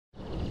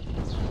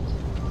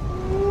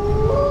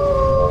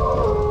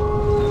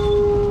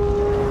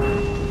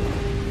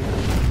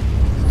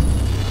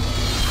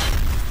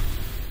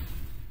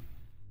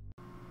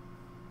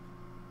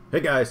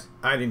Hey guys,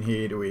 Aiden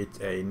here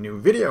with a new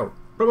video.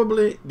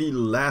 Probably the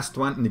last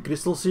one in the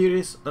Crystal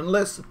series,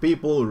 unless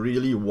people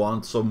really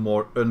want some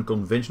more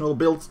unconventional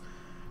builds.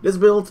 This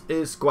build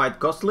is quite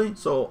costly,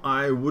 so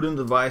I wouldn't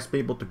advise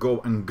people to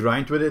go and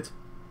grind with it.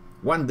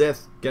 One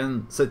death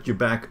can set you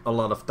back a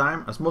lot of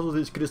time, as most of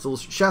these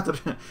crystals shatter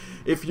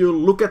if you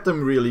look at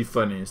them really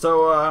funny.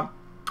 So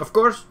of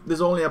course this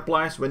only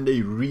applies when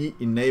they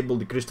re-enable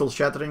the crystal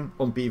shattering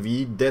on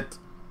PvE death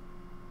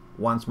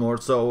once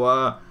more.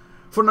 So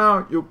for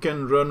now you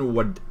can run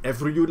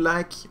whatever you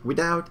like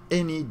without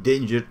any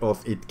danger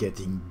of it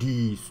getting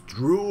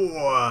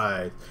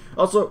destroyed.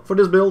 Also, for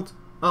this build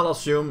I'll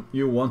assume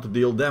you want to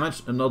deal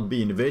damage and not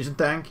be an evasion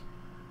tank,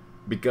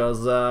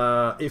 because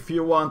if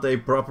you want a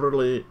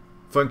properly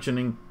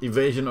functioning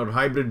evasion or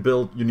hybrid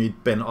build you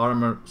need pen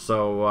armor.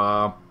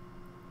 So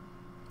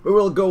we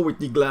will go with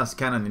the glass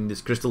cannon in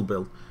this crystal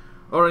build,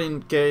 or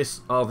in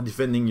case of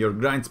defending your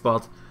grind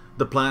spot,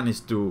 the plan is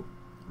to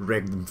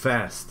wreck them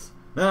fast.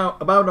 Now,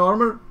 about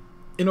armor,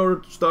 in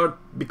order to start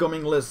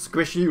becoming less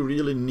squishy you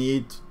really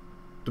need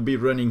to be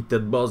running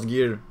that boss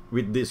gear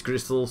with these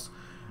crystals,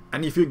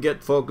 and if you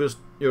get focused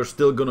you're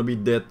still gonna be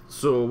dead.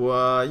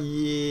 So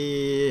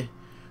yeah,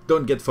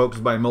 don't get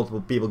focused by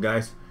multiple people,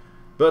 guys.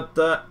 But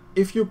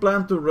if you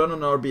plan to run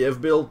an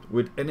RBF build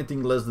with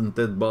anything less than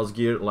that boss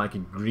gear, like a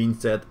green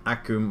set,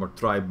 Acum or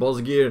Tri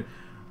boss gear,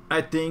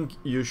 I think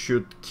you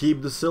should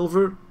keep the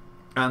silver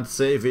and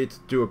save it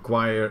to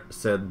acquire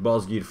said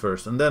boss gear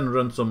first, and then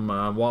run some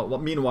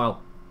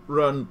meanwhile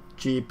run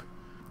cheap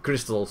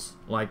crystals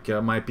like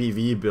my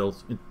PvE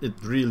build. It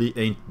really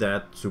ain't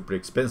that super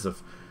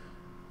expensive.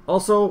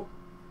 Also,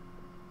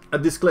 a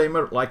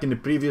disclaimer, like in the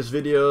previous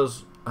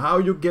videos, how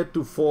you get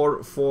to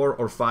 4-4 or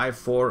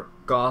 5-4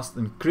 cost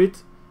and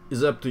crit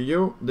is up to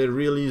you. There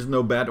really is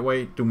no bad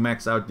way to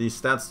max out these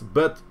stats,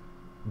 but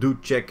do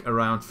check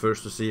around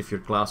first to see if your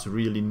class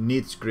really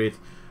needs crit,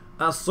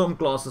 as some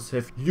classes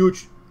have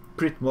huge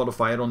crit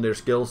modifier on their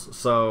skills,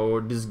 so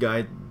this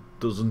guide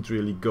doesn't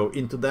really go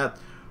into that,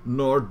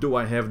 nor do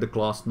I have the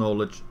class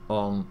knowledge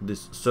on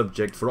this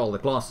subject for all the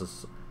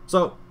classes.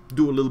 So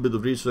do a little bit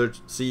of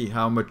research, see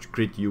how much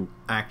crit you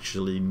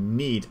actually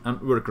need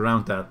and work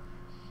around that.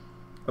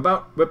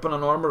 About weapon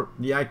and armor,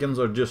 the icons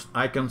are just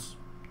icons,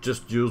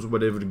 just use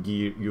whatever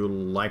gear you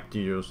like to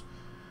use.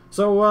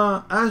 So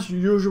as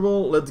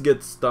usual, let's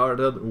get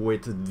started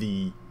with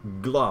the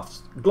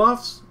gloves.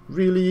 Gloves,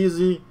 really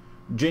easy.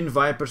 Jin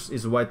Vipers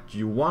is what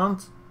you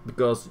want,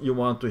 because you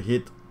want to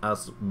hit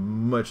as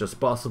much as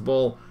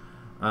possible.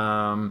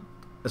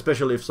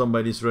 Especially if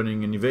somebody's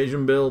running an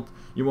evasion build,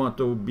 you want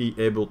to be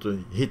able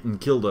to hit and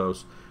kill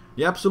those.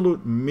 The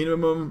absolute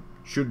minimum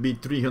should be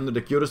 300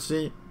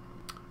 accuracy,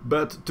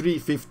 but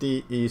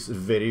 350 is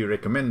very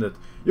recommended.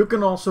 You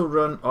can also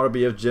run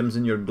RBF gems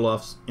in your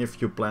gloves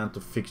if you plan to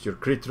fix your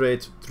crit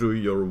rate through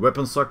your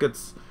weapon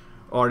sockets,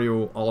 or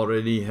you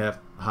already have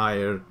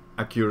higher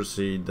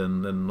accuracy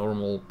than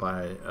normal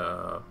by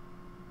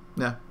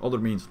other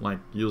means, like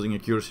using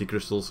accuracy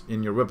crystals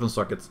in your weapon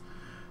sockets.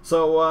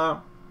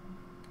 So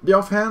the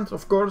offhand,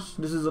 of course,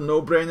 this is a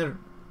no-brainer.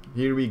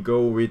 Here we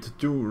go with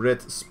 2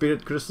 red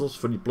spirit crystals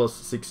for the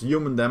 +6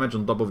 human damage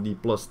on top of the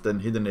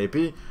 +10 hidden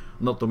AP,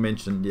 not to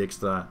mention the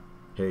extra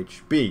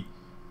HP.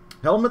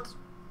 Helmet,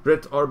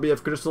 red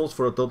RBF crystals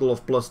for a total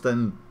of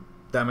 +10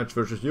 damage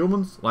versus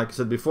humans. Like I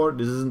said before,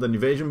 this isn't an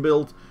evasion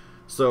build,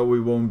 so we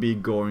won't be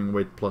going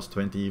with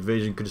 +20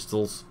 evasion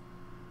crystals,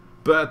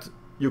 but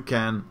you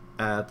can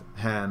add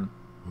hand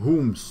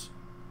hooms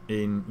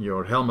in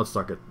your helmet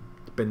socket,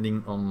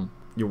 depending on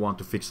you want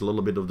to fix a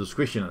little bit of the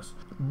squishiness.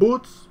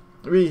 Boots,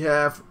 we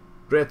have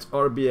red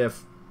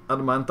RBF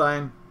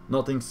adamantine.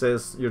 Nothing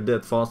says you're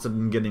dead faster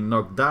than getting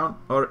knocked down,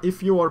 or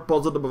if you are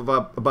positive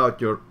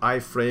about your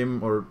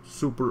iframe or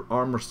super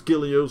armor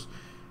skill use,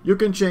 you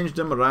can change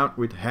them around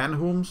with hand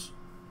hooms,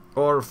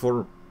 or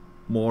for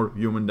more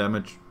human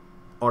damage,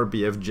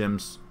 RBF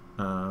gems.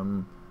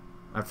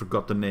 I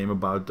forgot the name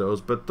about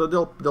those, but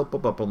they'll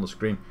pop up on the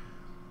screen.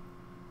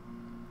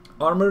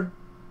 Armor,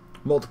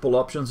 multiple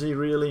options here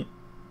really.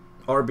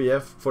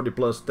 RBF for the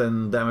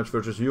 +10 damage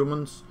versus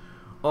humans,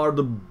 or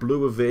the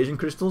blue evasion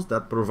crystals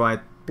that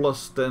provide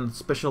 +10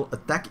 special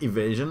attack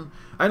evasion.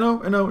 I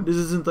know, this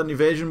isn't an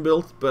evasion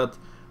build, but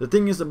the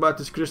thing is about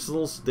these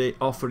crystals, they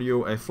offer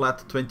you a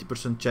flat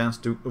 20% chance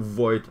to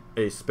avoid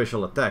a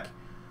special attack.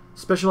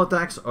 Special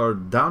attacks are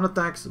down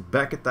attacks,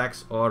 back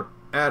attacks, or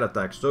air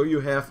attacks, so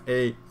you have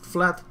a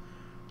flat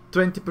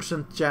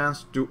 20%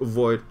 chance to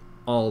avoid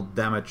all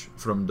damage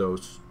from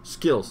those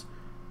skills.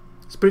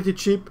 It's pretty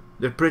cheap,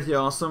 they're pretty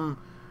awesome,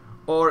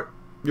 or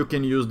you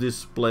can use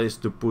this place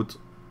to put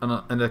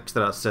an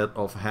extra set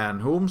of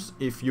hand hooms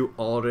if you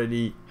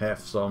already have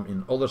some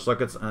in other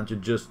sockets and you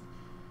just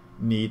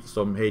need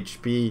some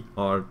HP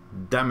or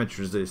damage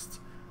resist.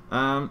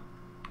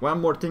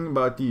 One more thing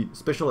about the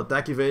special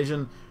attack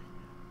evasion,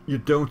 you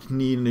don't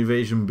need an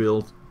evasion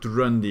build to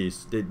run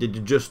these. They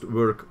just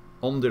work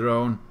on their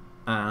own,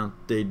 and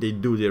they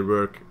do their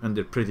work, and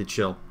they're pretty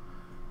chill.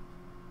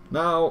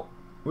 Now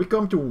we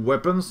come to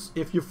weapons.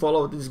 If you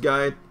follow this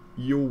guide,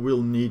 you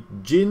will need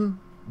Jin,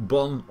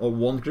 Bon or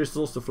 1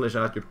 crystals to flesh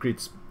out your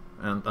crits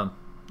and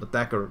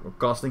attack or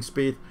casting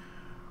speed.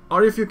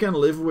 Or if you can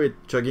live with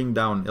chugging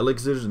down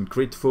elixirs and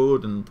crit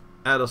food and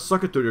add a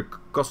socket to your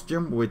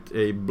costume with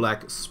a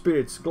black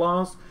spirits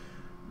glass,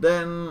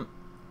 then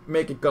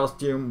make a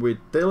costume with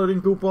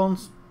tailoring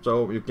coupons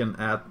so you can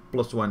add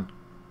 +1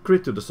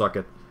 crit to the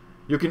socket.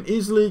 You can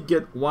easily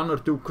get 1 or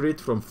 2 crit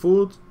from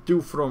food,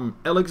 2 from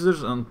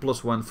elixirs and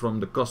 +1 from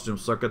the costume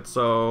socket.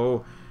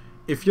 So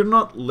if you're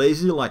not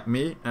lazy like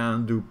me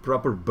and do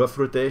proper buff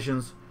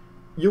rotations,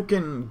 you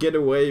can get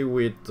away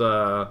with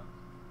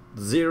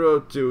 0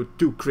 to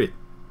 2 crit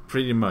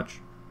pretty much.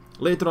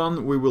 Later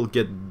on we will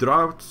get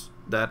droughts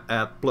that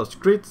add plus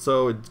crit,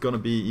 so it's gonna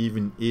be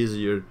even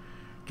easier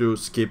to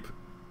skip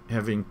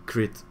having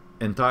crit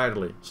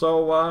entirely.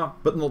 So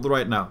but not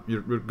right now.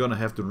 You're gonna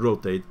have to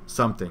rotate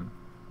something,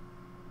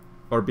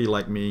 or be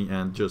like me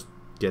and just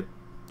get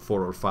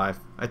 4 or 5.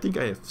 I think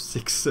I have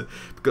 6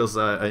 because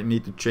I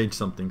need to change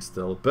something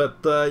still, but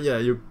yeah,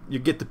 you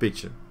get the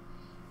picture.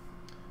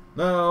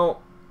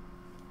 Now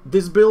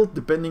this build,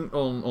 depending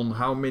on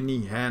how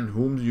many hand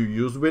hoons you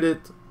use with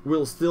it,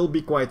 will still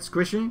be quite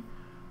squishy,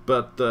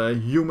 but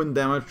human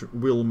damage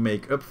will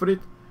make up for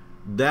it.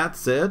 That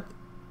said,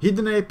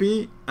 hidden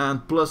AP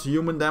and plus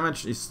human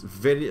damage is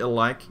very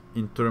alike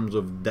in terms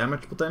of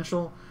damage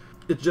potential.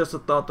 It's just a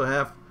thought to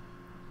have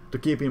to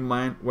keep in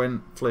mind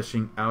when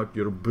fleshing out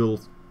your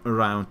build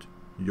around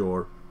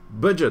your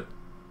budget.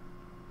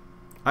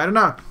 I don't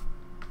know.